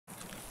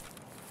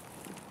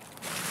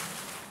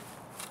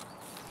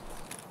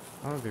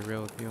I'm gonna be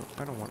real with you.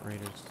 I don't want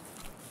raiders.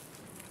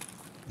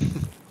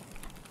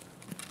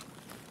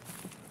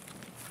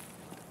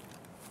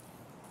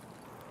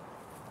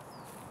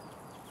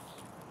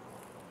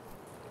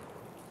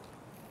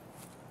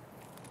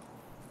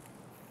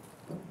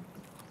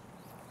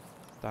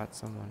 That's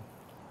someone.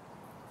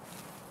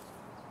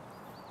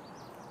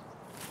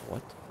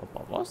 What?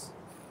 Above us?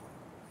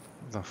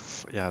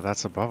 Yeah,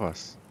 that's above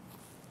us.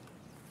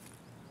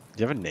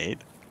 Do you have a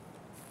nade?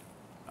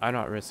 I'm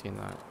not risking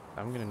that.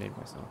 I'm gonna nade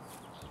myself.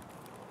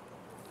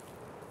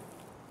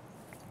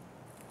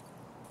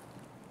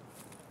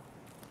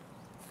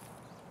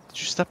 Did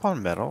you step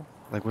on metal?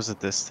 Like, was it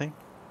this thing?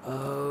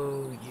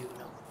 Oh, you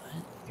know what?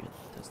 Here,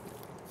 does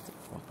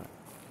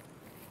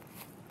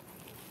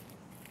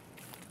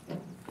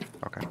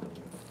Okay.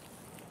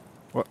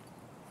 What?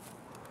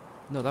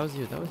 No, that was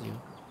you. That was you.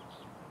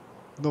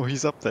 No,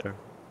 he's up there.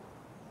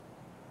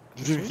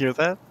 You You didn't serious? hear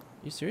that?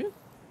 You serious?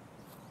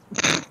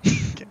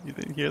 You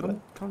didn't hear that?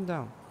 Come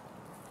down.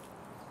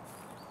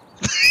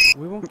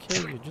 We won't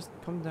kill you. Just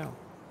come down.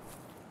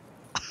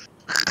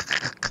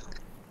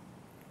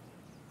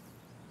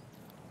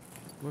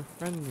 We're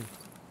friendly.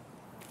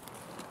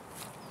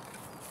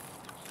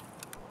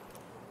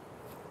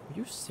 Are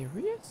you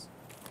serious?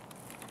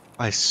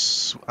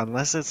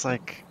 Unless it's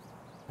like...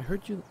 I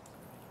heard you.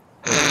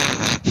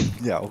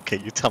 Yeah, okay,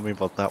 you tell me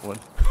about that one.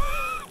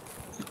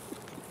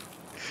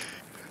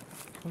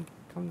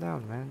 Come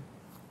down, man.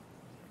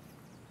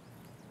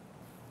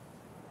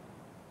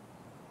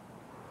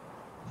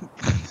 What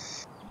the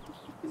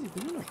fuck is he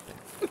doing up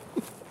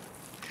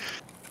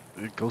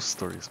there? Ghost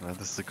stories, man.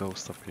 This is a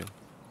ghost up here.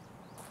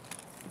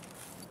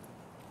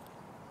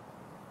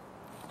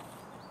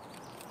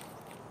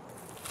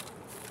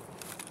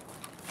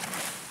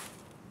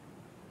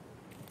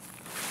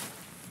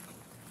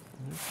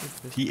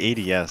 He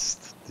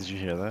ADS'd. Did you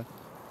hear that?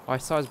 Oh, I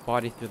saw his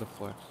body through the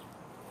floor.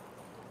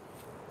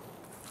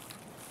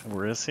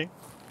 Where is he?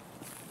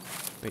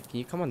 Wait, can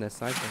you come on this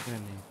side? I'm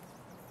gonna nade.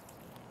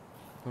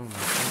 Come on my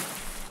side.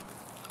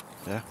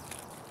 Yeah.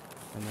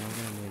 And then I'm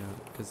gonna nade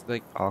out. Cause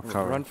like, I'll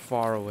cover. run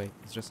far away,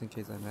 just in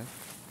case I miss.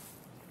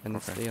 And then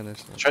Okay. stay on this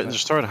side. Try,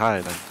 just throw it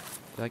high then.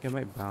 Like I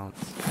might bounce.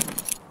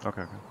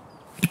 Okay, okay.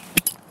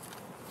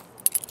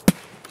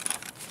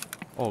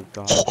 Oh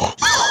god.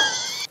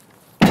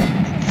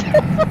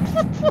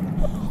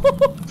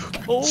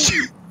 Oh!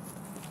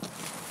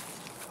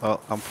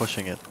 Well, I'm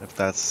pushing it, if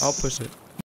that's... I'll push it.